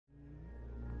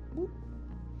Alright.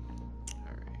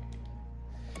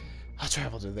 I'll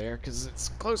travel to there because it's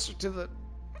closer to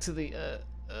the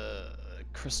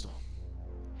crystal.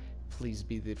 Please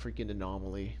be the freaking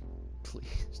anomaly.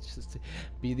 Please just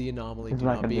be the anomaly. It's Do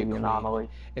not be a the queen. anomaly.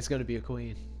 It's gonna be a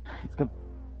queen.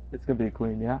 It's gonna be a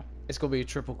queen, yeah. It's gonna be a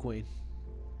triple queen.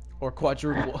 Or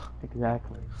quadruple.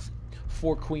 Exactly.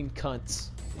 4 queen cunts.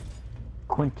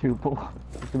 Quintuple.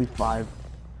 It's gonna be 5.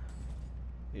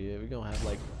 Yeah, we're gonna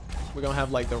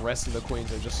have like the rest of the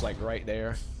queens are just like right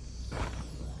there.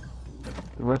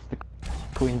 The rest of the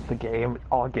queens of the game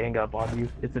all gang up on you.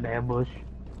 It's an ambush.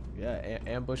 Yeah,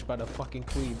 ambushed by the fucking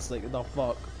queens. Like, the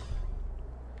fuck?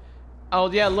 Oh,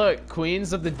 yeah, look.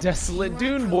 Queens of the desolate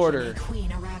dune border.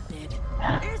 Queen Arachnid.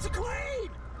 It's a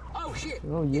queen! Oh, shit.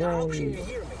 Oh, You know, I hope yay. she didn't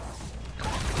hear me.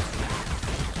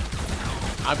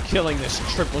 I'm killing this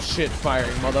triple shit firing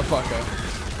motherfucker.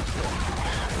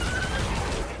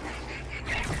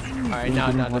 Alright,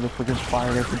 now. Motherfuckers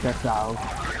fire their projectiles.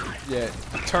 Yeah,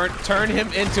 turn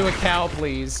him into a cow,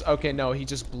 please. Okay, no, he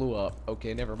just blew up.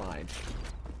 Okay, never mind.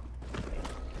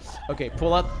 Okay,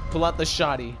 pull out the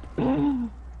shotty.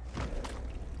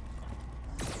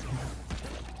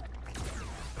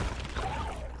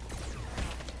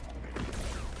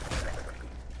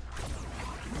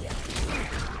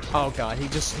 Oh god, he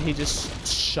just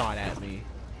shot at me.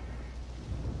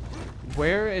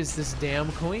 Where is this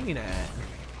damn queen at?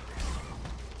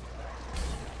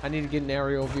 I need to get an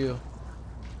aerial view.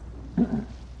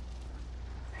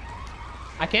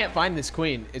 I can't find this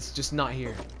queen. It's just not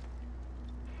here.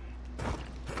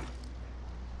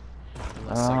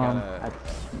 Unless I gotta...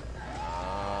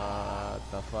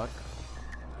 the fuck?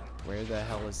 Where the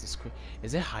hell is this queen?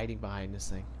 Is it hiding behind this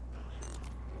thing?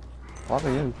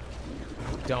 Probably is.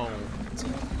 Don't.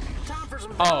 Time for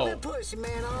some Oh. velvet pussy,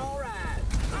 man. All right.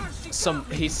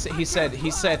 He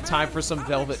said time for some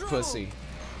velvet pussy.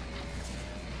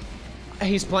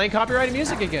 He's playing copyrighted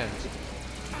music again.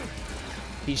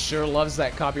 He sure loves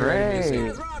that copyrighted Great.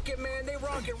 music. Rock it, man. They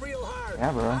rock it real hard.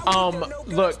 Yeah, bro.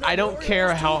 Look, I don't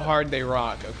care how hard they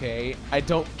rock, okay? I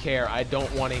don't care. I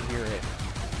don't want to hear it.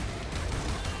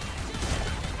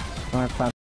 Don't have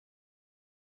time.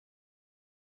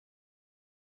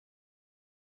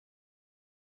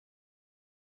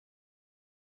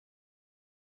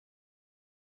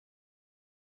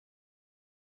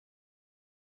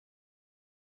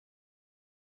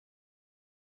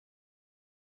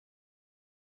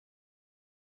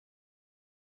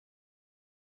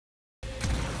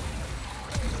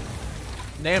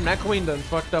 Damn, that queen done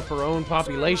fucked up her own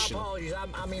population. Apologies.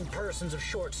 I mean persons of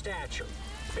short stature.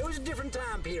 It was a different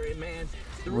time period, man.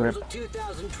 The Rip. rules of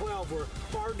 2012 were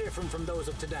far different from those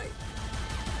of today.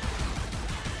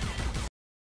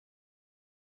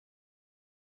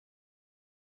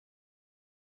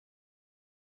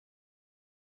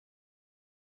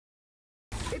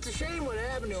 It's a shame what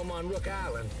happened to him on Rook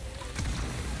Island.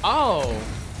 Oh.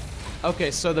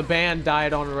 Okay, so the band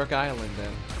died on Rook Island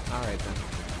then. Alright then.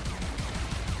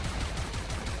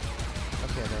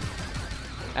 Okay then.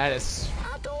 That is...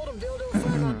 I told him dildo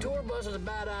fighting on a tour bus is a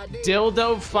bad idea.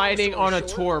 Dildo fighting on a Short,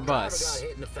 tour driver bus. got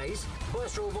hit in the face,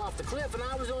 bus drove off the cliff, and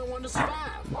I was the only one to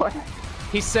survive. What?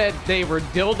 He said they were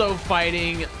dildo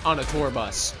fighting on a tour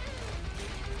bus.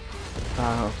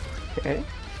 Okay.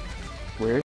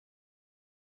 Weird.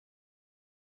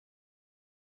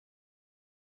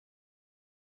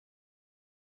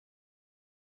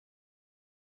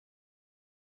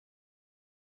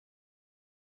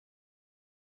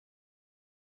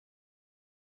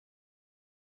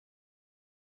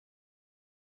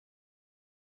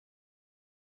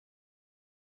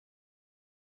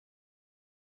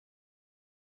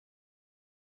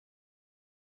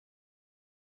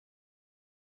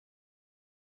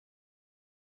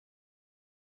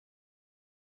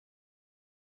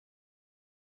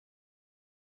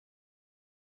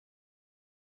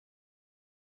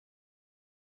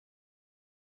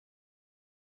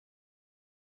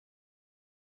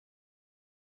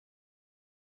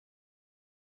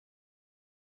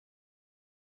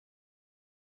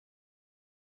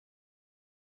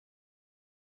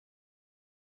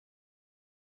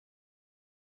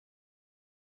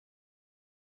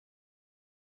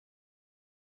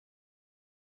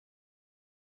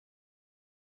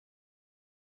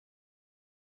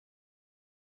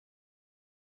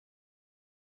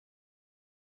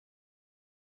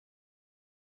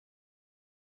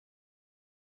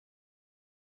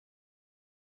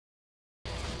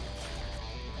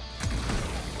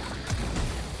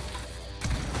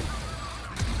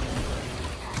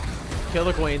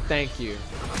 Killer Queen, thank you.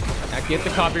 Now get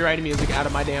the copyrighted music out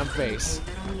of my damn face.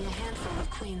 That only a handful of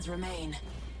queens remain.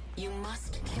 You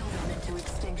must kill them to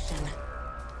extinction.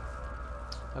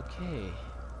 Okay.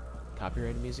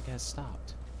 Copyrighted music has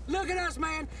stopped. Look at us,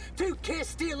 man. Two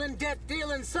kiss-stealing,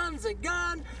 death-dealing sons of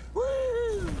gun.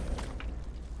 Woo!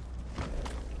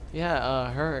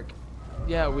 Yeah, Herc.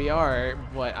 Yeah, we are,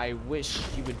 but I wish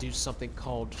you would do something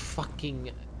called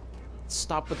fucking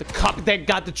stop with the cop. They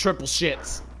got the triple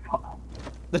shits.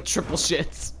 The triple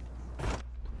shits.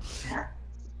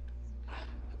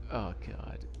 Oh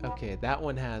god. Okay, that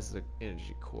one has the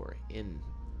energy core in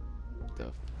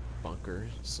the bunker,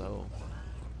 so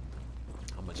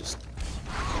I'm gonna just.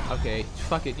 Okay,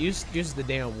 fuck it. Use the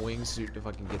damn wingsuit to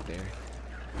fucking get there.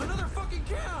 Another fucking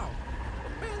cow.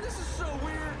 Man, this is so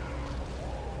weird.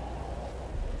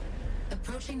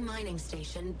 Approaching mining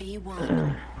station B1.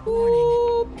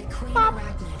 Warning. A queen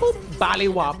arachnid is in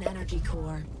possession of an energy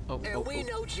core. And we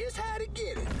know just how to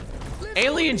get it.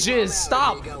 Alien jizz,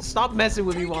 stop! Stop messing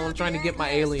with me while I'm trying to get my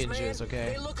alien jizz,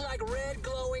 okay? They look like red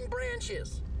glowing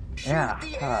branches. Yeah,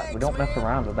 we don't mess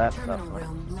around with that stuff. Terminal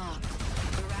room locked.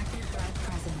 Arachnid threat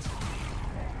present.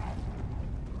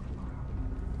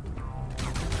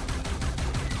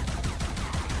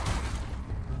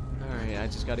 Alright, I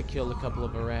just gotta kill a couple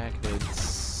of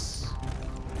arachnids.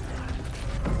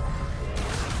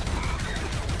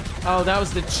 Oh, that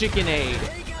was the chicken aid.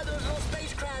 They got those little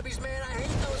space crabbies, man. I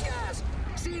hate those guys.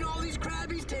 Seeing all these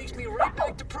crabbies takes me right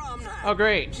back to prom night. Oh,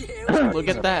 great. Yeah, Look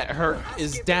at that. Herc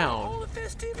is down. all the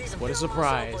festivities and What a feel myself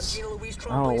on surprise. Gina Louise Oh,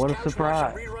 Tremblay's what a couch watching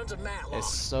surprise. reruns of Matlock.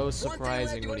 It's so One thing led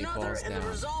surprising to when he another, falls and the down.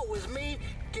 result was me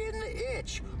getting the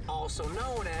itch, also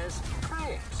known as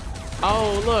crabs.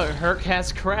 Oh, look. Herc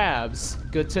has crabs.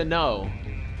 Good to know.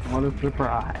 What a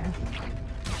surprise.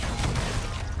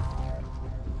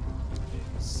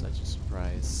 Such a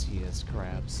surprise. He has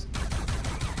crabs.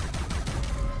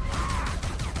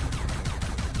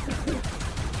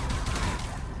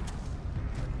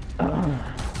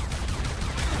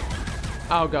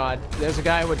 Oh god, there's a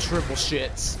guy with triple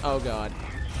shits. Oh god.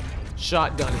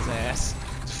 Shotgun his ass.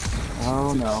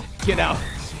 Oh no. Get out.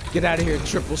 Get out of here,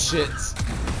 triple shits.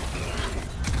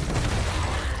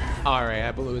 Alright,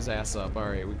 I blew his ass up.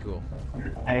 Alright, we cool.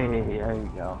 Hey, there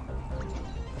you go.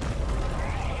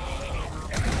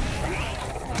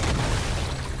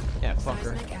 Yeah,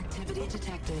 fucker. Seismic activity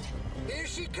detected. Here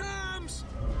she comes.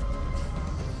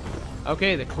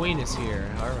 Okay, the queen is here.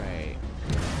 Alright.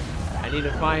 I need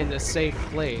to find a safe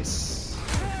place.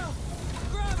 Help!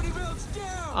 Gravity belt's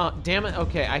down. Damn it.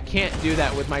 Okay, I can't do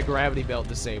that with my gravity belt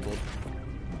disabled.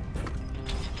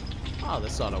 Oh,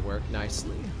 this ought to work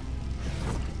nicely.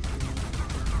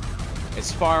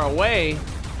 It's far away.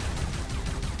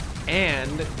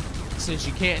 And since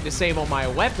you can't disable my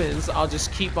weapons, I'll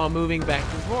just keep on moving back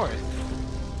and forth.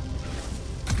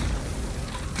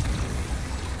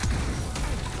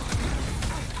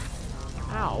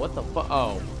 Ow, what the fuck?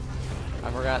 Oh.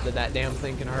 I forgot that that damn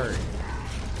thing can hurt.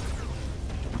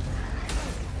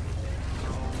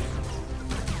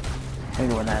 I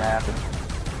hate when that happens.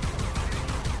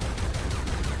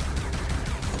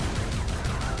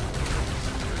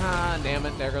 Ah, damn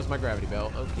it. There goes my gravity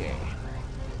belt. Okay.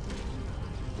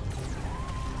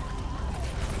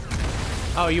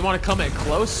 Oh, you want to come in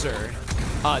closer?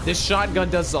 This shotgun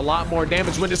does a lot more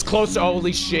damage when it's closer.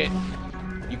 Holy shit.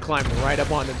 You climb right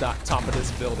up on the top of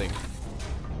this building.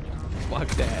 Fuck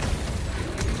that.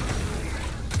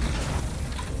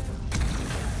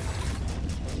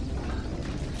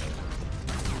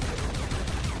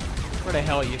 Where the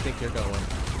hell you think you're going?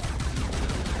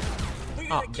 We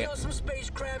gotta Oh, kill damn. some space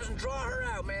crabs and draw her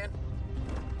out, man.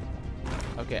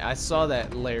 Okay, I saw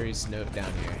that Larry's note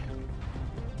down here.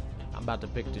 I'm about to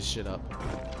pick this shit up.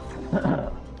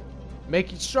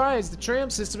 Making strides. The tram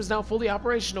system is now fully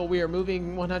operational. We are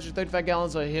moving 135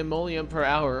 gallons of hemolium per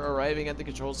hour, arriving at the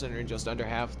control center in just under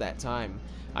half that time.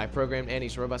 I programmed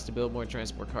Annie's robots to build more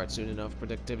transport carts soon enough.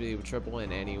 Productivity will triple,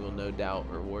 and Annie will no doubt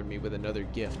reward me with another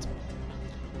gift.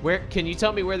 Where can you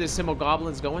tell me where this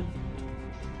Hemogoblin's going?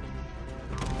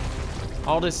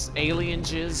 All this alien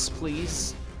jizz,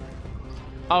 please.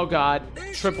 Oh god,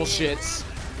 triple shits.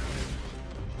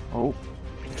 Oh.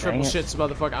 Triple dang it. shits,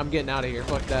 motherfucker. I'm getting out of here.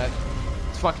 Fuck that.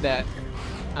 Fuck that.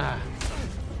 Ah.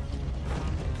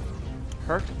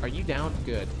 Herc, are you down?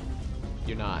 Good.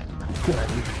 You're not. Good.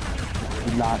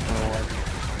 Not gonna work.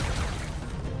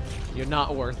 You're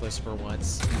not worthless for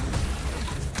once.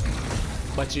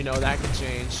 But you know that can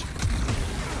change.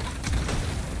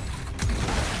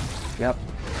 Yep.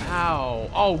 Ow.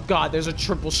 Oh god, there's a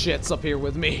triple shits up here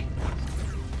with me.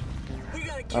 We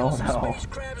gotta kill Oh some no. space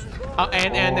crabs and draw her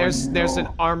And Oh, there's an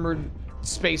no. armored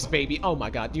space baby. Oh my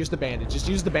god, use the bandages.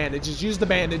 Use the bandages. Use the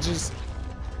bandages.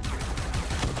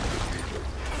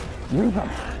 Use them.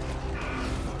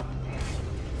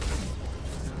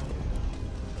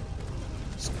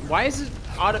 Why is it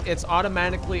it's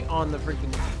automatically on the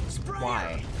freaking...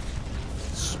 Why?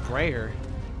 Sprayer?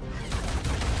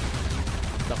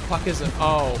 The fuck is it?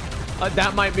 Oh,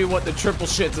 that might be what the triple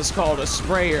shits is called, a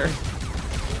sprayer.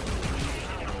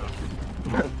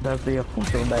 That's the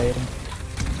official name.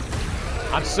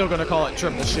 I'm still gonna call it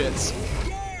triple shits.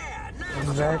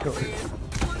 Exactly.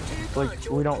 Like,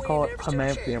 we don't call it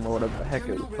Hamanthium or whatever the heck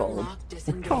it was called.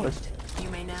 We call it You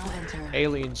may now enter.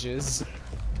 Alien jizz.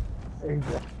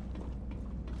 exactly.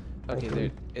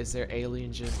 Okay, is there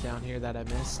alien jizz down here that I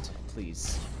missed?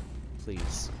 Please.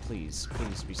 Please, please,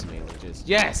 please be some alien jizz.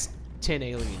 Yes! 10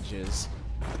 alien jizz.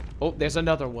 Oh, there's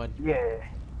another one. Yeah.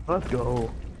 Let's go.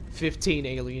 15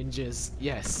 alien jizz.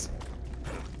 Yes.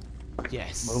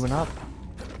 Yes. Moving up.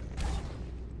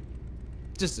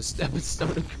 Just a stepping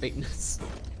stone of greatness.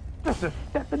 Just a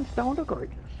stepping stone to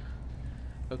greatness.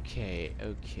 Okay,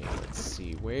 okay, let's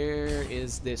see. Where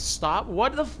is this? Stop.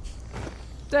 What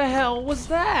the hell was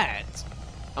that?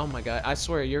 Oh my god, I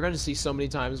swear, you're gonna see so many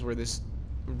times where this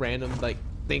random, like,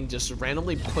 thing just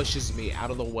randomly pushes me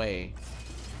out of the way.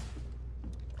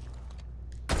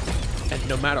 And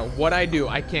no matter what I do,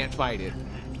 I can't fight it.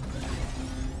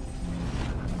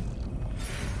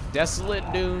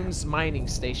 Desolate Dunes Mining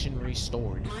Station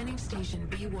restored. Mining station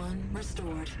B1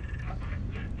 restored.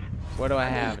 What do I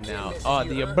have now? Oh,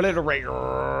 the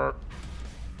Obliterator.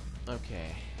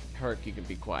 Okay, Herc, you can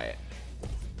be quiet.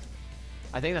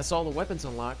 I think that's all the weapons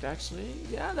unlocked, actually.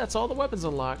 Yeah, that's all the weapons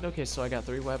unlocked. Okay, so I got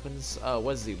 3 weapons. What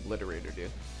does the Obliterator do?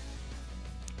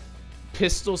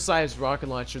 Pistol-sized rocket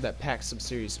launcher that packs some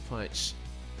serious punch.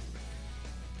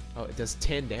 Oh, it does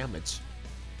 10 damage.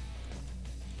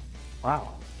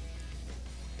 Wow.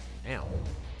 Damn.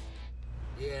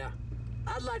 Yeah.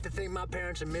 I'd like to think my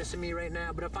parents are missing me right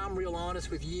now, but if I'm real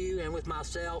honest with you and with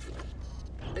myself,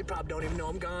 they probably don't even know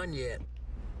I'm gone yet.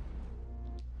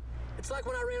 It's like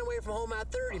when I ran away from home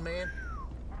at 30, man.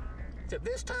 Except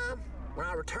this time, when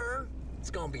I return, it's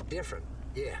gonna be different.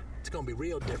 Yeah, it's gonna be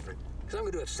real different. Because I'm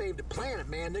gonna have saved the planet,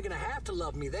 man. They're gonna have to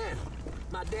love me then.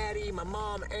 My daddy, my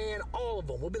mom, and all of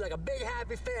them. We'll be like a big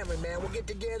happy family, man. We'll get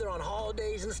together on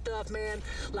holidays and stuff, man.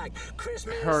 Like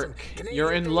Christmas. Herc, and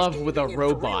you're in love with a Thanksgiving and for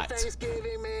real robot.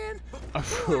 Thanksgiving, man. A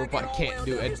robot can't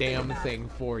do a damn thing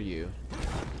for you.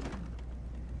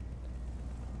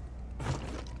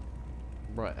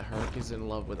 Bruh, Herc is in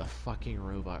love with a fucking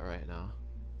robot right now.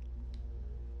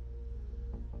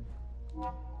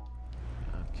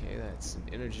 Okay, that's an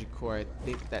energy core. I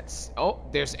think that's... Oh,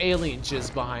 there's alien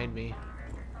jizz behind me.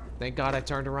 Thank God I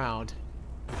turned around.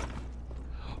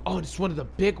 Oh, it's one of the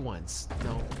big ones.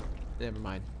 No, never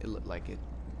mind. It looked like it.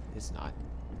 It's not.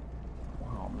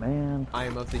 Oh man. I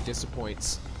am of the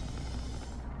disappoints.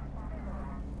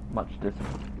 Much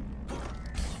disappointed.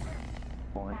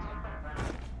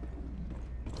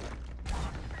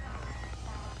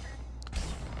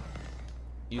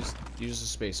 Use the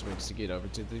space wings to get over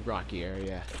to the rocky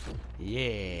area.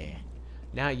 Yeah.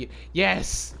 Now you...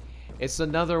 Yes! It's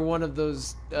another one of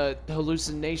those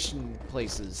hallucination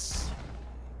places.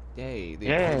 Yay.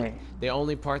 Yay. The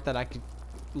only part that I could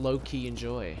low-key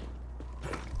enjoy.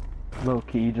 Low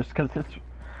key, just because it's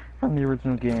from the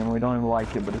original game, we don't even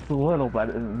like it, but it's a little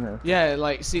better than this. Yeah,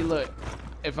 like, see, look.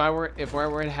 If I were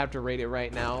to have to rate it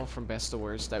right now from best to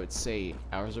worst, I would say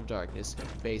Hours of Darkness,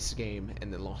 base game,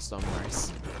 and then Lost on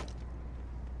Mars.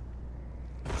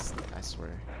 I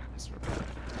swear.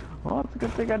 Well, it's a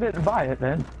good thing I didn't buy it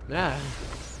then. Yeah.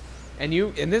 And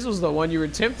this was the one you were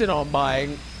tempted on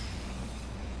buying.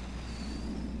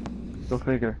 Go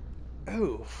figure.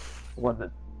 Oof. Was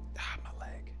it? Ah, my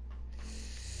leg.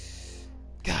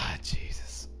 God,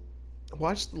 Jesus.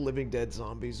 Watch the Living Dead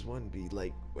Zombies one be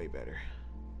like way better.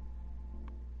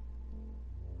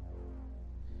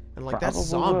 And like that's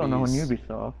zombies. Will know on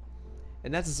Ubisoft.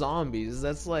 And that's zombies.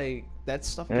 That's like that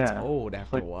stuff gets Yeah, old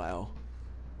after like... a while.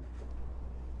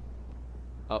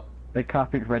 Oh. They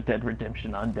copied Red Dead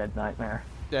Redemption Undead Nightmare.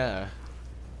 Yeah.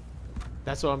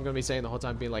 That's what I'm gonna be saying the whole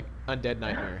time, being like Undead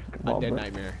Nightmare, Undead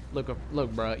Nightmare. Look,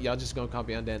 bro, y'all just gonna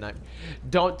copy Undead Nightmare.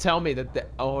 Don't tell me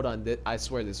that. Oh, hold on, I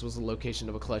swear this was the location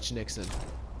of a Clutch Nixon.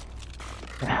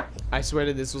 I swear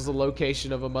that this was the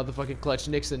location of a motherfucking Clutch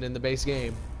Nixon in the base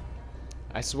game.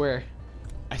 I swear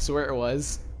it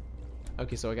was.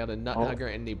 Okay, so I got a Nut Hugger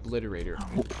and the Obliterator.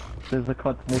 There's a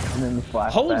Clutch Nixon in the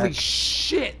flashback. Holy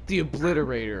shit, the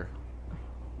Obliterator.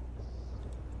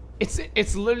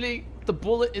 It's literally, the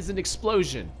bullet is an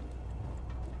explosion.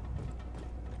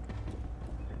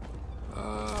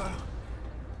 I'm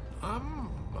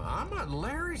at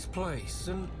Larry's place,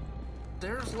 and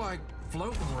there's like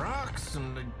floating rocks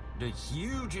and a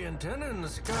huge antenna in the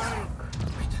sky.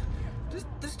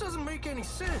 This doesn't make any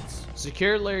sense.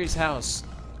 Secure Larry's house.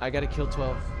 I gotta kill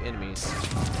 12 enemies.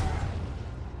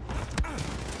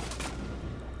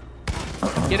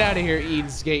 Get out of here,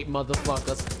 Eden's Gate,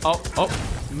 motherfuckers. Oh,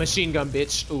 oh, machine gun,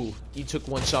 bitch. Ooh, you took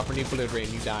one shot for nuclear ray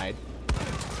and you died.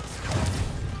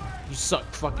 You suck,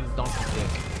 fucking donkey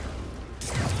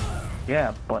dick.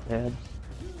 Yeah, butthead.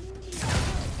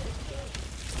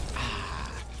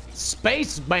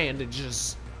 Space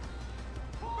bandages.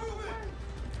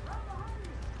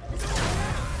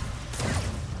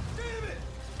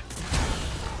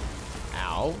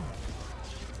 Ow.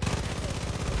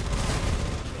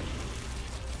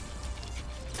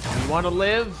 You want to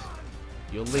live?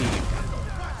 You'll leave.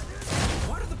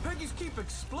 Why do the Peggies keep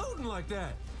exploding like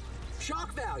that?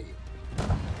 Shock value.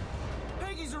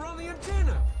 Peggies are on the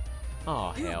antenna.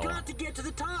 Oh, You've hell. got to get to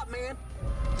the top, man.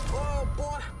 Oh,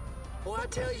 boy. Well, I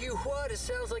tell you what, it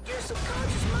sounds like your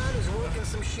subconscious mind is working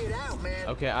some shit out, man.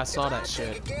 Okay, I saw If that I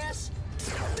shit. Take a guess,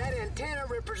 that antenna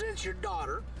represents your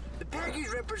daughter. The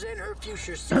Peggies represent her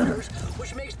future suitors,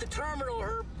 which makes the terminal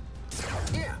her...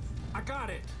 Yeah. I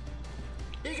got it.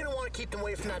 You're gonna want to keep them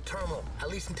away from that terminal, at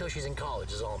least until she's in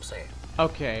college, is all I'm saying.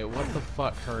 Okay, what the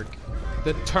fuck, Herc?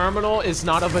 The terminal is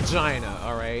not a vagina,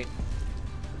 alright?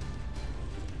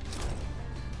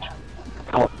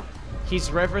 He's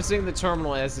referencing the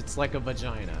terminal as it's like a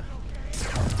vagina.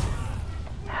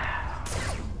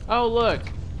 Oh, look!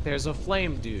 There's a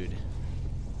flame dude.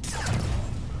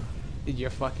 You're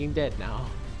fucking dead now.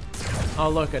 Oh,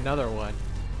 look, another one.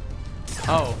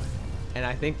 Oh, and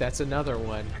I think that's another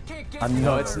one. I can't get No,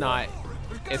 Another. it's not.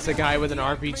 It's a guy with an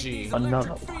RPG. Another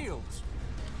Electric one. fields.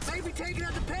 Maybe taking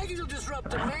out the Peggies will disrupt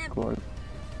them, man. Of course.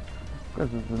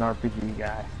 Because it's an RPG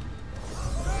guy.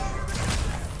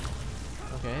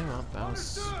 Okay, well, that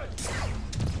was...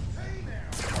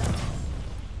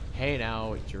 Hey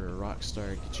now, you're a rock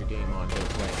star. Get your game on, go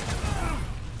play.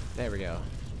 There we go.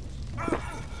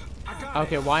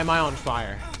 Okay, why am I on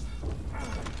fire?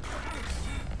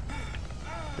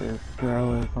 This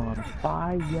girl is on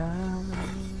fire.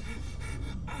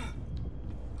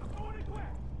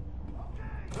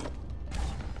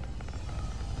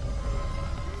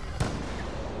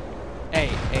 Hey,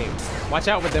 hey, watch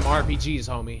out with them RPGs,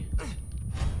 homie.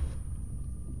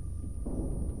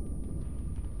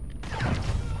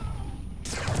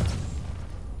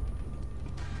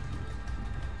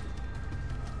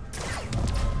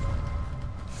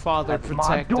 Father, That's my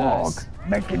protect dog, us.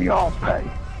 making y'all pay.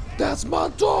 That's my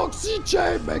dog,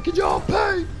 CJ, making y'all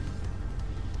pay.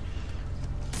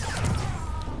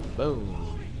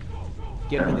 Boom.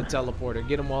 Get him in the teleporter.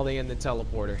 Get him while they in the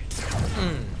teleporter.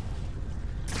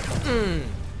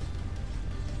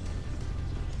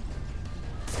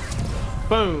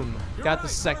 Boom. Got the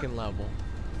second level.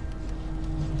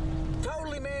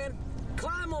 Totally, man.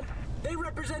 Climb them. They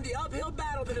represent the uphill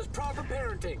battle that is proper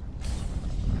parenting.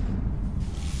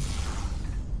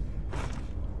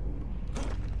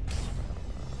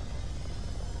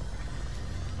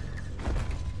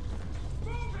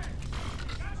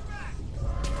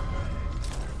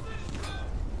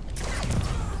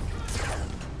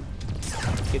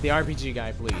 Get the RPG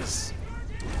guy, please.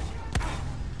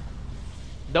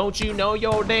 Don't you know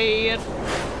you're dead?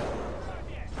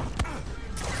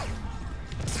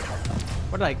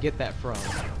 Where did I get that from?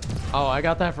 Oh, I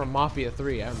got that from Mafia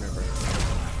 3, I remember.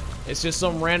 It's just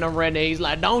some random redneck. He's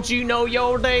like, don't you know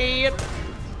you're dead?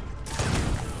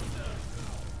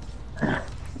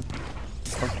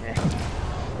 Okay.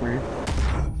 Weird.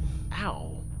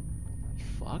 Ow. You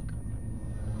fuck.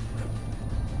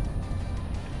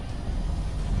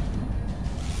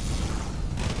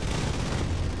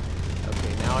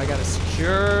 Okay, now I gotta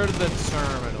secure the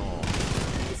terminal.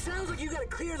 It sounds like you gotta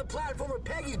clear the platform of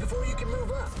Peggies before you can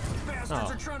move up. Bastards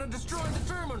Oh. are trying to destroy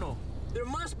the terminal. There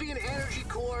must be an energy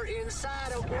core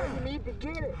inside of where you need to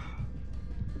get it.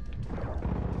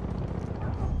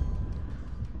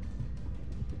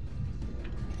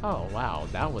 Oh wow,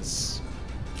 that was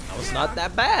not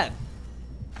that bad.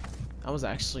 That was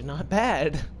actually not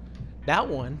bad. That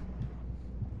one,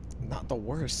 not the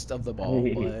worst of the ball,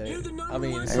 Hey. but You're the number I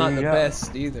mean one it's There not you the go.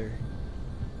 best either.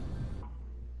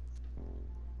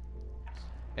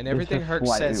 And everything It's just Herc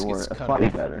slightly says worse, gets cut slightly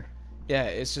out. better. Yeah,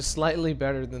 it's just slightly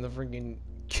better than the freaking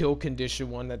kill condition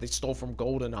one that they stole from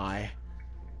GoldenEye.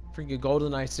 Freaking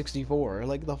GoldenEye 64,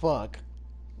 like the fuck?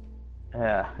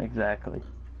 Yeah, exactly.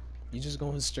 You just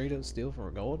going straight up steal from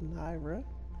a GoldenEye, bro?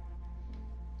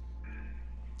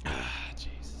 Ah,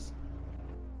 Jesus.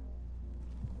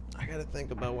 I gotta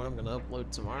think about what I'm gonna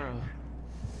upload tomorrow.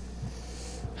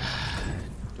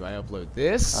 Do I upload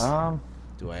this?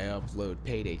 Do I upload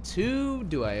Payday 2?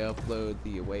 Do I upload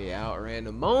The Way Out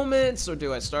Random Moments? Or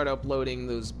do I start uploading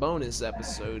those bonus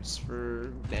episodes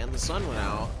for Dan the Sun Went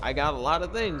Out? I got a lot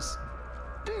of things.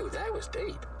 Dude, that was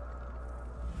deep.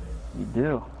 You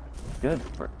do. Good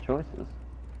for choices.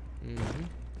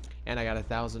 And I got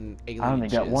 1,000 alien I only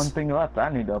got jizz, one thing left I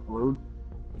need to upload.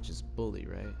 which is Bully,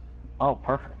 right? Oh,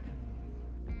 perfect.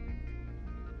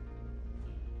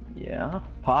 Yeah,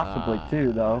 possibly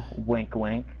two though. Wink,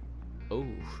 wink. Ooh,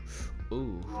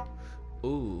 ooh,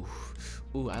 ooh,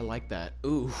 ooh, I like that.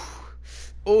 Ooh,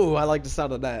 ooh, I like the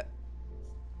sound of that.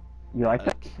 You like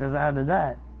the sound of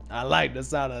that? I like the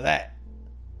sound of that.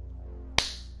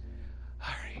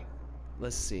 Alright,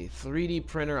 let's see. 3D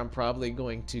printer, I'm probably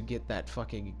going to get that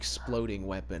fucking exploding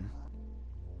weapon.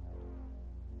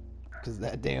 Because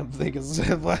that damn thing is...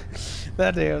 that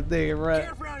damn thing, right?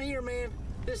 Careful around here, man.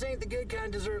 This ain't the good kind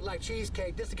of dessert like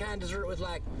cheesecake. This the kind of dessert with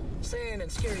like sand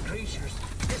and scary creatures.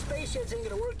 This spaceship's ain't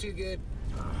gonna work too good.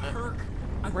 Herc,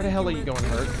 Where the hell are you going,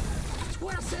 Herc? That's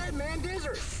what I said, man.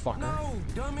 Dessert. Fucker. No,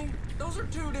 dummy. Those are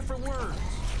two different words.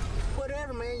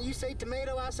 Whatever, man. You say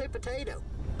tomato, I say potato.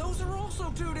 Those are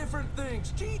also two different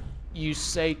things. Gee. You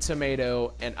say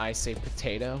tomato and I say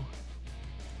potato?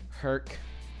 Herc,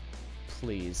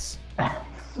 please.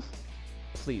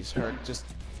 Please, Herc, just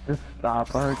stop,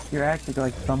 Herc. You're acting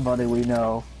like somebody we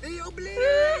know. The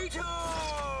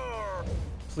Obliterator!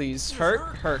 please.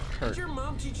 Herc. Did your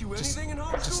mom teach you anything in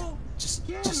homeschool?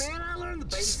 Yeah, man, I learned the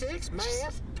basics,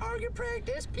 math, target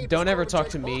practice, people. Don't ever talk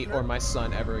to me or my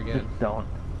son ever again. Just don't.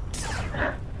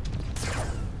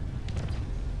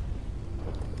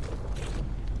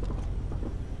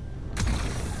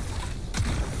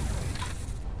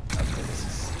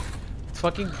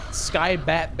 Fucking sky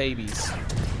bat babies.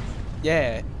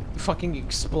 Yeah, fucking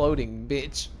exploding,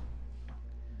 bitch.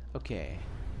 Okay,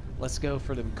 let's go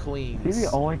for them queens. Is he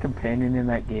the only companion in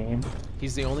that game?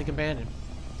 He's the only companion.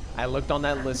 I looked on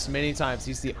that list many times.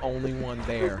 He's the only one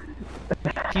there.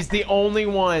 He's the only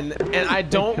one, and I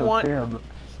don't want...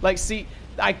 Like, see,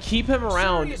 I keep him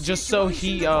around just so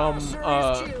he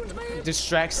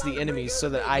distracts the enemies so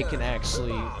that I can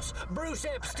actually... Bruce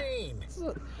Epstein.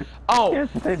 Oh,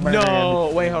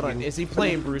 no, wait, hold on. Is he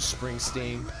playing Bruce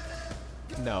Springsteen?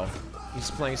 No, he's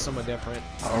playing someone different.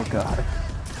 Oh, God.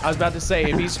 I was about to say,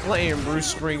 if he's playing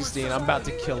Bruce Springsteen, I'm about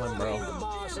to kill him, bro. The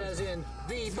boss, as in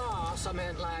the boss. I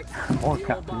meant like More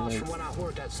the old boss copyright. from when I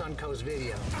worked at Suncoast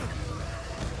Video.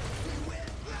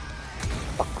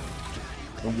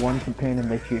 The one companion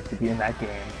they choose to be in that game.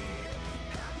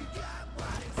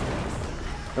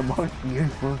 The most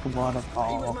useless one of He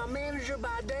was all. my manager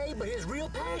by day, but his real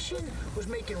passion was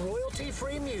making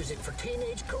royalty-free music for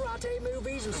teenage karate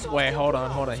movies and soft Wait, hold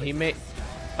on. He made...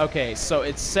 Okay, so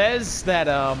it says that,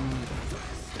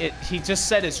 he just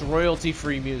said it's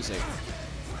royalty-free music.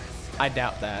 I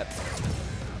doubt that.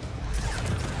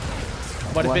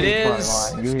 But if it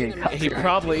is, he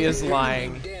probably is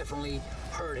lying. Definitely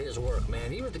heard his work,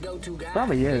 man. He was the go-to guy.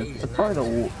 Probably is. It's probably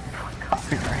the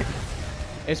copyright.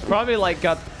 It's probably like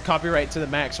got copyright to the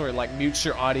max or it like mutes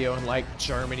your audio in like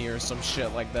Germany or some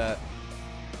shit like that.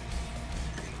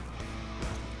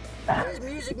 His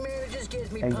music man, it just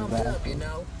gets me pumped up, you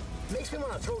know? Makes me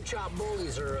want to throat chop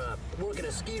bullies or work at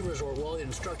a ski resort while the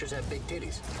instructors have big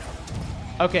titties.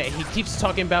 Okay, he keeps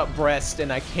talking about breast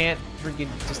and I can't freaking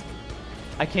just...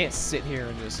 I can't sit here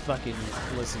and just fucking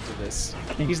listen to this.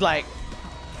 He's like...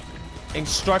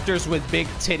 Instructors with big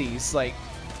titties, like...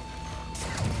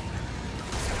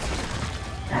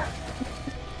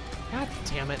 God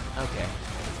damn it. Okay.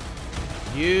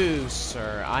 You,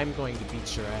 sir, I'm going to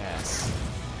beat your ass.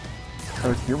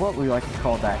 So you're what we like to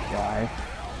call that guy.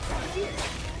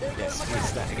 Yes,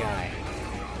 he's that guy.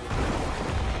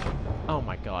 Oh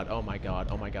my god, oh my god,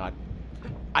 oh my god.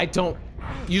 I don't...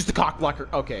 Use the cock blocker.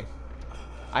 Okay.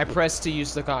 I pressed to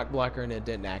use the cock blocker and it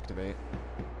didn't activate.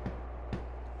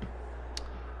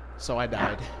 So I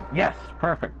died. Yes,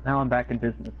 perfect. Now I'm back in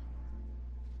business.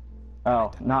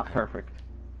 Oh, not perfect.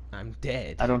 I'm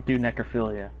dead. I don't do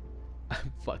necrophilia.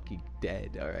 I'm fucking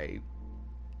dead, alright?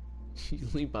 You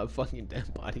leave my fucking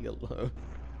dead body alone.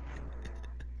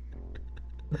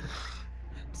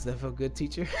 Does that feel good,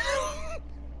 teacher?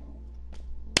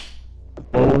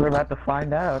 Well, we're about to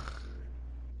find out.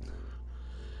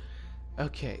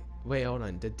 Okay, wait, hold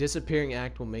on. The disappearing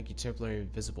act will make you temporarily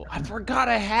invisible. I forgot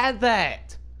I had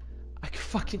that! I could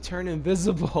fucking turn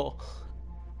invisible.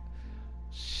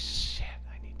 Shit,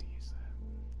 I need to use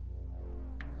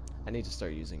that. I need to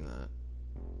start using that.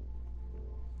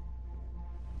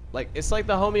 Like, it's like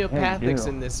the homeopathics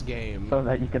in this game. So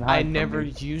that you can hide I from never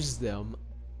me. use them.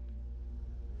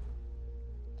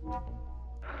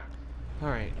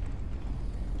 Alright.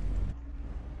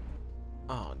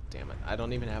 I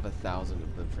don't even have 1,000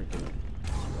 of the freaking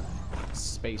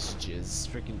space jizz,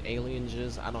 freaking alien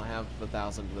jizz. I don't have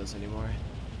 1,000 of those anymore.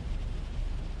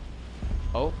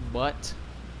 Oh, but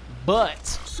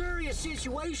Serious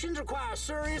situations require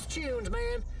serious tunes,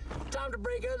 man. Time to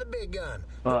break out the big gun.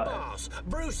 The But- boss,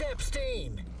 Bruce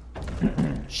Epstein.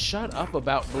 shut up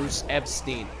about Bruce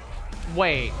Epstein.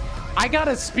 Wait, I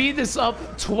gotta speed this up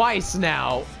twice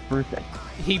now. Bruce.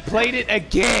 He played it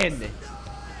again.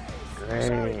 Sorry,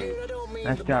 Great. dude, I don't mean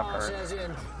Nice the job, boss Herc. as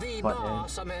in the Butthead.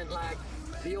 boss. I meant like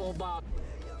the old boss.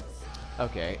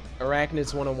 Okay,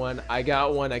 Arachnids 101. I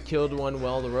got one. I killed one.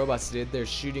 Well, the robots did. Their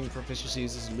shooting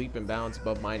proficiencies is leap and bounds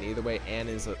above mine. Either way, Anne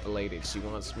is elated. She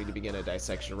wants me to begin a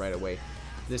dissection right away.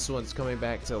 This one's coming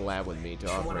back to the lab with me to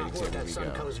When I operating watched table that we Sun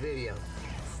go. Coast video.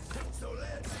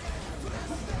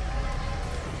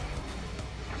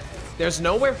 There's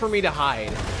nowhere for me to hide.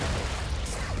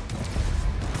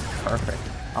 Perfect.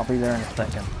 I'll be there in a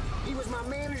second. He was my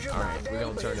manager. Alright, my we're dad,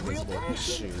 gonna but turn his real invisible.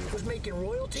 passion Shoot. was making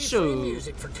royalty-free Shoot.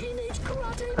 music for teenage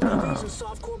karate movies and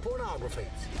softcore pornography.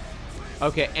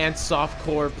 Okay, and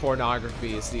softcore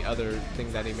pornography is the other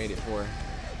thing that he made it for.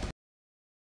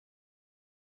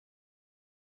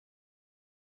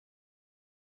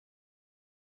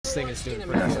 This thing is doing In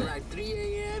pretty a good. like 3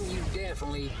 a.m., you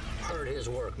definitely heard his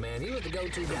work, man. He was the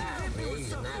go-to guy in the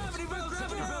 80s and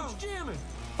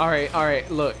 90s.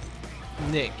 Alright, look.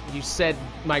 Nick, you said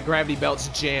my gravity belt's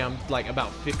jammed like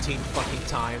about 15 fucking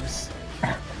times.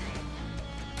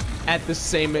 At the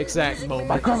same exact My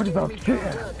moment. gravity belt's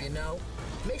jammed. Up, you know?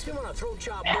 Makes me want to throw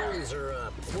chop bullies or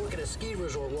work at a ski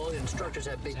resort while the instructors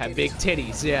have big Have titties. big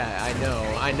titties, yeah, I know.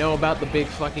 I know about the big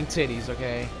fucking titties,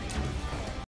 okay?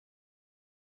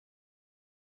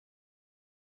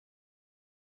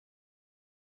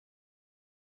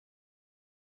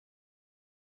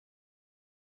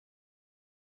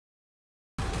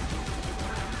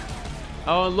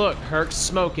 Oh, look, Herc's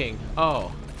smoking.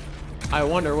 Oh, I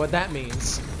wonder what that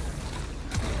means.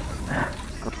 Look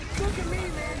at me,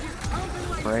 man. Just pumping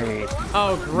like Great.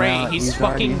 Oh, great, Now he's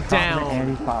already fucking talking to down.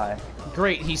 Andy Pie.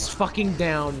 Great, he's fucking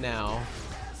down now.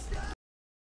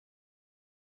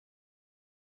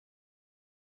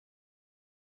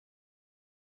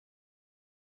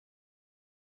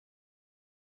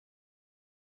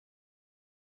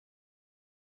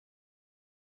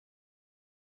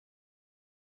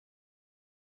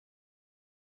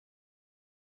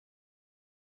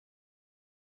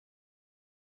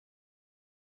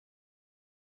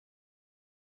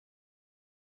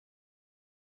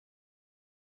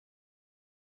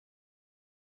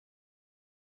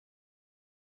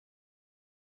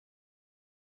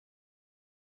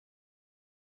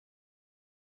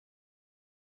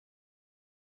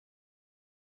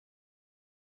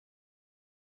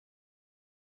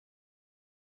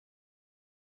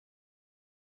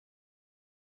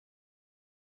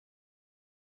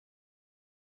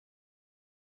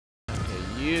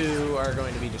 Okay, you are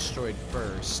going to be destroyed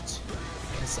first.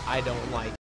 Because I don't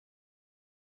like.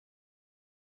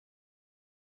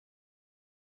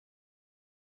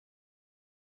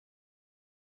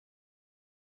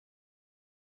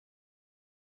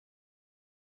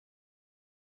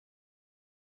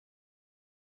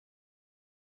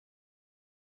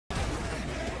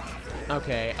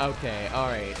 Okay,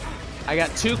 alright. I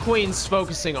got two queens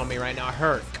focusing on me right now.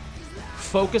 Herc.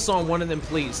 Focus on one of them,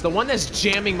 please. The one that's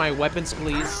jamming my weapons,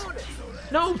 please.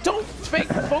 No, don't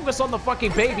focus on the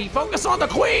fucking baby. Focus on the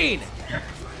queen!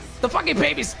 The fucking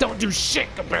babies don't do shit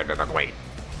compared to the queen.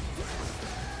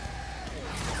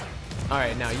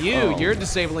 Alright, now you're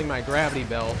disabling my gravity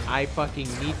belt. I fucking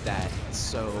need that.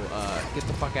 So, get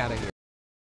the fuck out of here.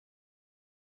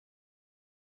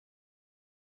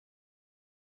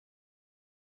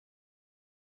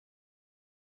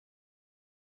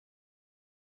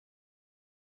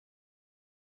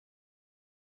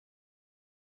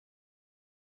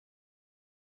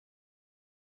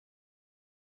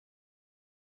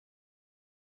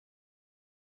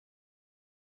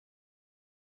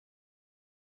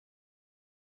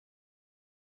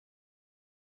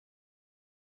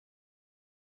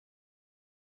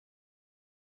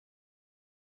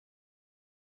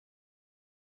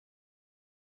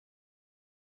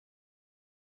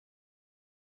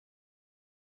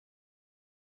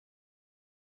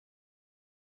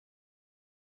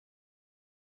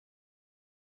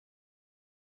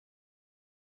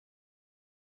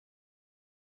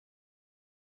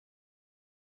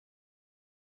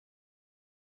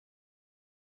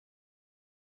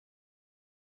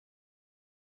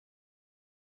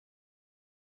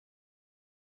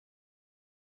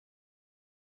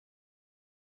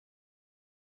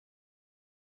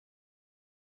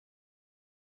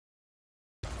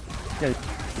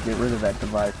 gotta get rid of that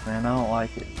device, man. I don't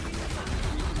like it.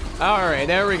 Alright,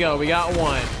 there we go. We got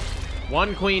one.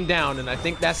 One queen down, and I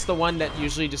think that's the one that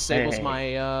usually disables Hey.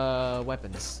 my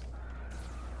weapons.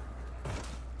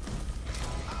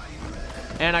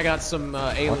 And I got some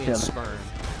alien out. sperm.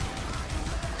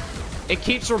 It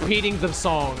keeps repeating the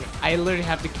song. I literally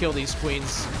have to kill these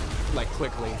queens, like,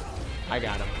 quickly. I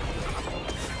got them.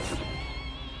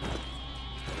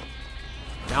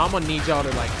 Now I'm gonna need y'all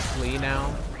to, like, flee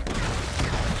now.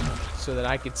 So that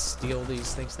I could steal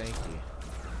these things. Thank you.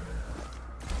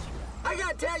 I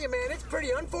gotta tell you, man, it's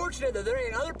pretty unfortunate that there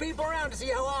ain't other people around to see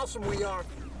how awesome we are.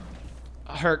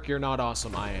 Herc, you're not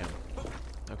awesome. I am.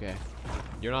 Okay.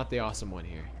 You're not the awesome one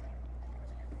here.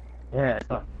 Yeah, it's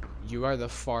not. You are the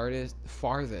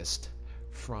farthest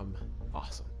from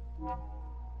awesome.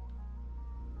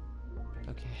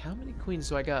 Okay, how many queens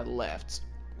do I got left?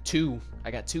 2.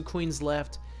 I got 2 queens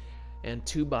left and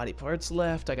 2 body parts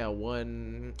left. I got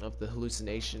 1 of the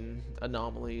hallucination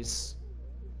anomalies.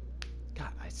 God,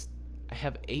 I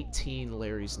have 18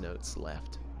 Larry's notes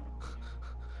left.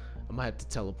 I might have to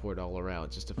teleport all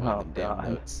around just to find them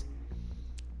damn notes.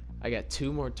 I got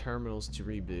 2 more terminals to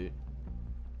reboot.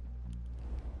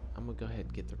 I'm gonna go ahead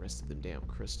and get the rest of the damn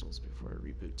crystals before I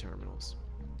reboot terminals.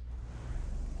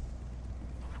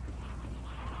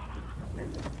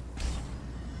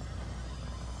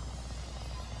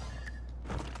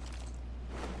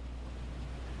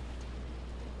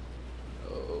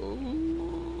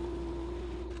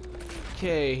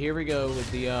 Okay, here we go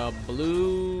with the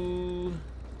blue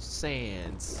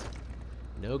sands.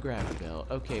 No gravity belt.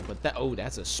 Okay, but that, oh,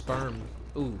 that's a sperm.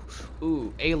 Ooh,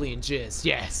 alien jizz.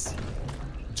 Yes.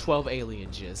 12 alien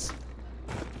jizz.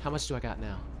 How much do I got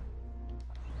now?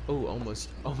 Oh, almost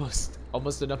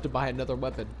enough to buy another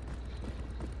weapon.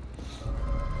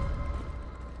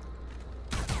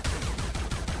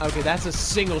 Okay, that's a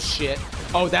single shit.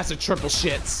 Oh, that's a triple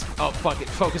shits. Oh, fuck it.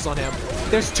 Focus on him.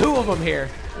 There's 2 of them here.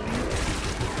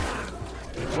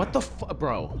 What the fuck,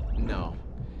 bro? No,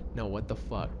 what the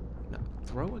fuck? No.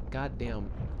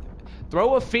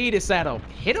 Throw a fetus at him.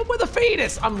 Hit him with a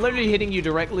fetus. I'm literally hitting you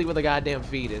directly with a goddamn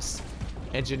fetus,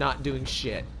 and you're not doing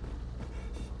shit.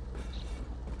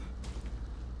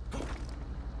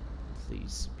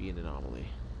 Please be an anomaly.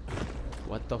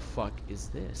 What the fuck is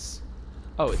this?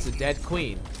 Oh, it's a dead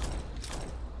queen.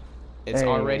 It's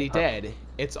already dead.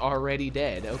 It's already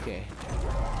dead. Okay.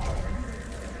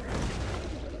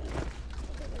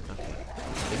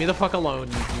 Leave me the fuck alone,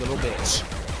 you little bitch.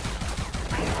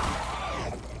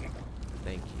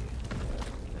 Thank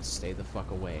you. Now stay the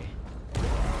fuck away.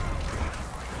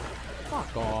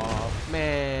 Fuck off,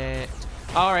 man.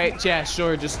 Alright, yeah,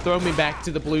 sure. Just throw me back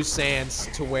to the blue sands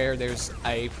to where there's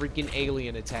a freaking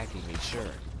alien attacking me, sure.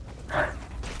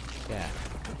 Yeah.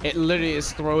 It literally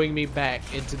is throwing me back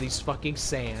into these fucking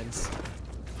sands.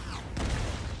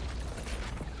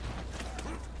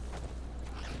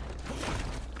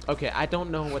 Okay, I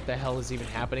don't know what the hell is even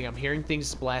happening. I'm hearing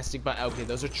things blasting, but okay,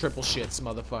 those are triple shits,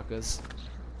 motherfuckers.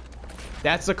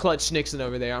 That's a Clutch Nixon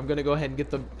over there. I'm gonna go ahead and get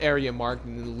the area marked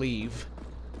and then leave.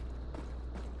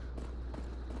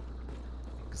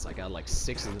 Cause I got like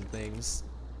 6 of them things.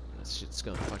 That shit's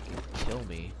gonna fucking kill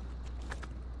me.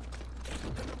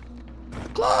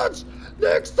 Clutch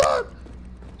Nixon!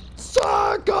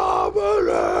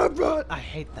 I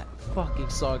hate that fucking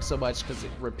song so much because it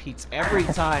repeats every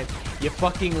time you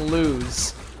fucking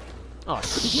lose. Oh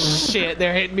shit,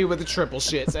 they're hitting me with the triple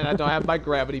shits and I don't have my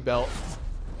gravity belt.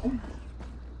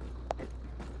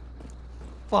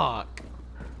 Fuck.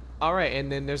 Alright,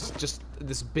 and then there's just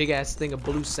this big ass thing of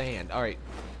blue sand. Alright,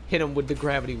 hit him with the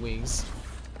gravity wings.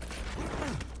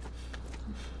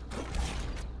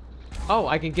 Oh,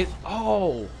 I can get,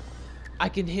 oh! I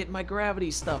can hit my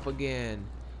gravity stuff again.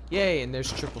 Yay, and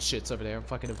there's triple shits over there. I'm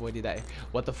fucking avoiding that.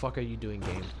 What the fuck are you doing,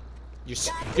 game?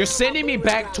 You're sending me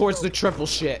back towards the triple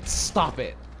shit. Stop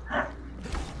it.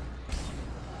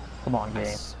 Come on,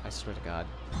 game. I swear to God.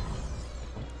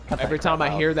 Every time I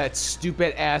hear that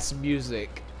stupid ass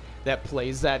music that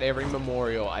plays at every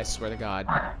memorial, I swear to God,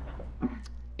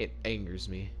 it angers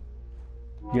me.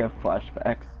 You have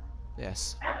flashbacks.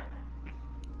 Yes.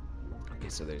 Okay,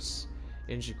 so there's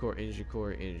energy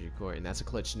core, and that's a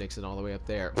Clutch Nixon all the way up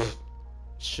there.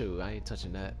 Shoot, I ain't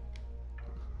touching that.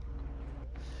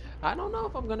 I don't know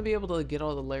if I'm gonna be able to get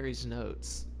all the Larry's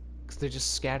notes, because they're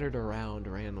just scattered around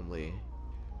randomly.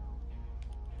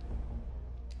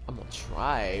 I'm gonna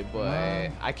try,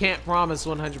 but I can't promise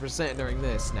 100% during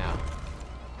this now.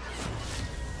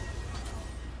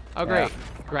 Oh great,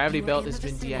 gravity belt has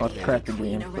been Let's crack the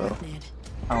deactivated. game, so.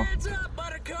 Oh. Heads up,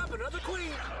 Buttercup, another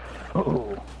queen.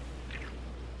 Oh.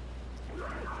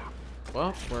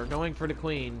 Well, we're going for the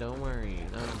queen. Don't worry.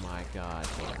 Oh my god.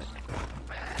 Damn it.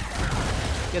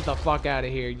 Get the fuck out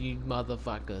of here, you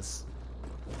motherfuckers.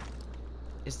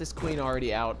 Is this queen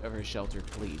already out of her shelter?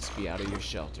 Please be out of your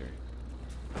shelter.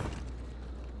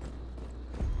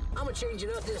 I'm gonna change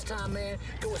it up this time, man.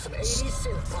 Go with some 80s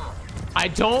synth pop. I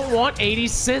don't want 80s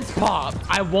synth pop.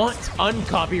 I want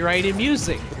uncopyrighted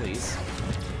music, please.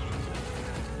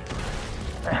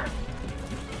 Like,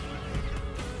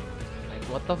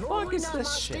 what the fuck is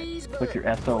this shit? With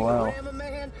your SOL.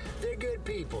 Man, they're good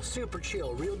people, super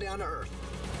chill, real down to earth.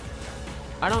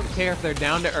 I don't care if they're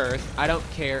down to earth. I don't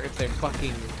care if they're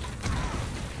fucking...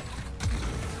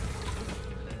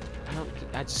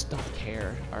 I just don't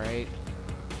care, alright?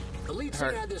 The lead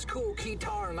singer had this cool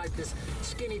guitar and like this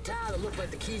skinny tie that looked like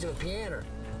the keys of a piano.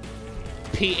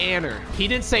 Pianer. He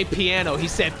didn't say piano, he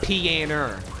said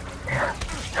pianer.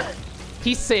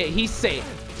 He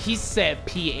said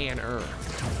pianer.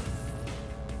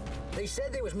 They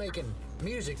said they was making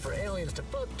music for aliens to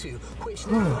fuck to, which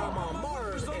now that I'm on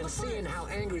Mars and seeing how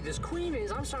angry this queen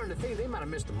is, I'm starting to think they might have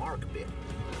missed the mark a bit.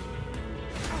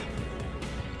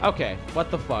 Okay, what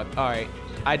the fuck? Alright.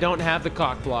 I don't have the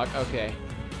cock block. Okay.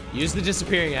 Use the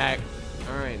disappearing act.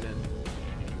 Alright then.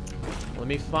 Let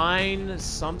me find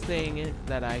something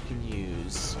that I can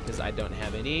use, because I don't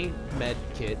have any med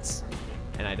kits,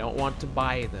 and I don't want to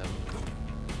buy them.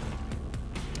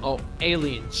 Oh,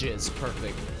 alien jizz.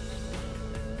 Perfect.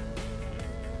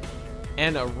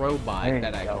 And a robot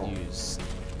that I can use.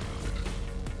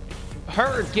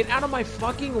 Her, get out of my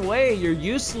fucking way. You're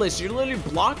useless. You're literally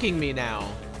blocking me now.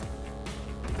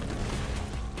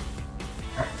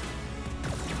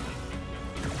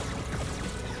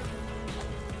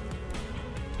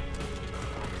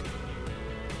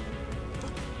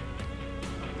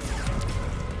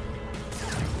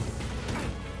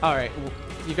 Alright,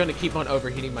 you're gonna keep on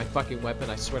overheating my fucking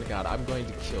weapon. I swear to God, I'm going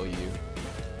to kill you.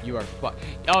 You are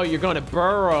oh, you're gonna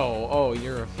burrow. Oh,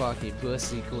 you're a fucking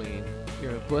pussy queen.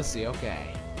 You're a pussy,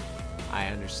 okay. I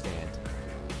understand.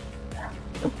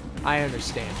 I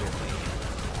understand your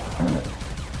pain.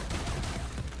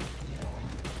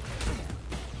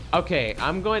 Okay,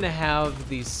 I'm going to have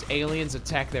these aliens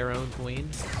attack their own queen.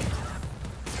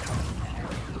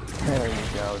 There you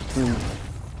go. Two.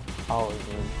 Always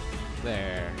in.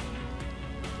 There.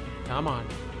 Come on.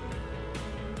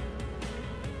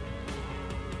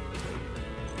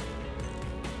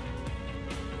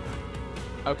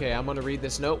 Okay, I'm gonna read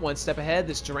this note. One step ahead,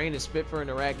 this terrain is fit for an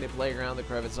arachnid playground. The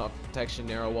crevice offer protection,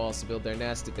 narrow walls to build their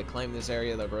nest. If they claim this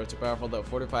area, they'll grow too powerful. They'll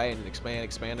fortify it and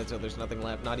expand until there's nothing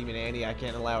left. Not even Annie. I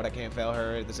can't allow it. I can't fail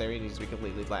her. This area needs to be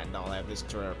completely flattened. I'll have this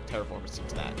terraform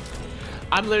to that.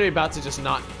 I'm literally about to just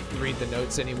not read the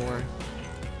notes anymore.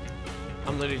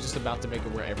 I'm literally just about to make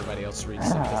it where everybody else reads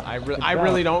it, because I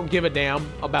really don't give a damn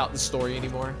about the story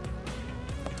anymore.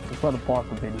 Just let it pause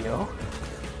the video.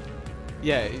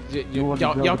 Yeah,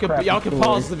 y'all can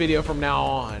pause the video from now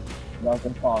on. Y'all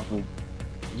can pause it.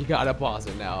 You gotta pause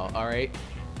it now, alright?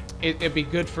 It'd be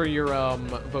good for your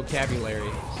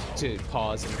vocabulary to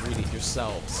pause and read it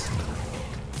yourselves.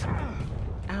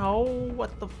 Ow,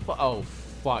 what the fuck? Oh,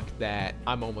 fuck that.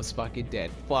 I'm almost fucking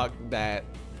dead. Fuck that.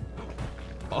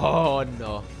 Oh,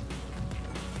 no.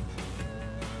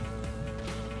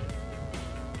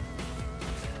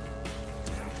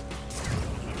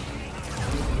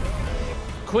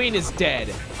 Queen is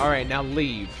dead. Alright, now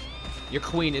leave. Your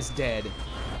queen is dead.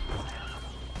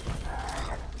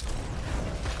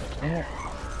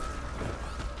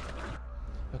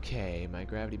 Okay, my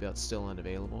gravity belt's still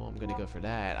unavailable. I'm gonna go for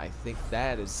that. I think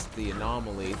that is the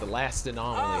anomaly, the last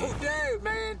anomaly. Oh, dude,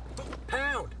 man.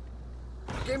 Pound.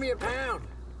 Give me a pound.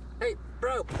 Hey,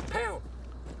 bro, pound.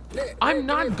 Nick, I'm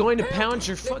not Nick, going to pound. pound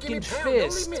your Nick, give me fucking a pound.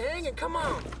 fist. Don't leave me hanging. Come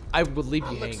on. I would leave you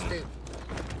I look hanging. stupid.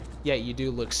 Yeah, you do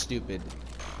look stupid.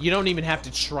 You don't even have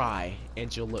to try,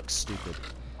 and you'll look stupid.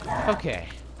 Okay.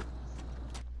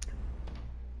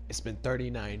 It's been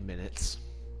 39 minutes.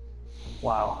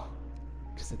 Wow.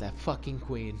 Because of that fucking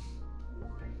queen.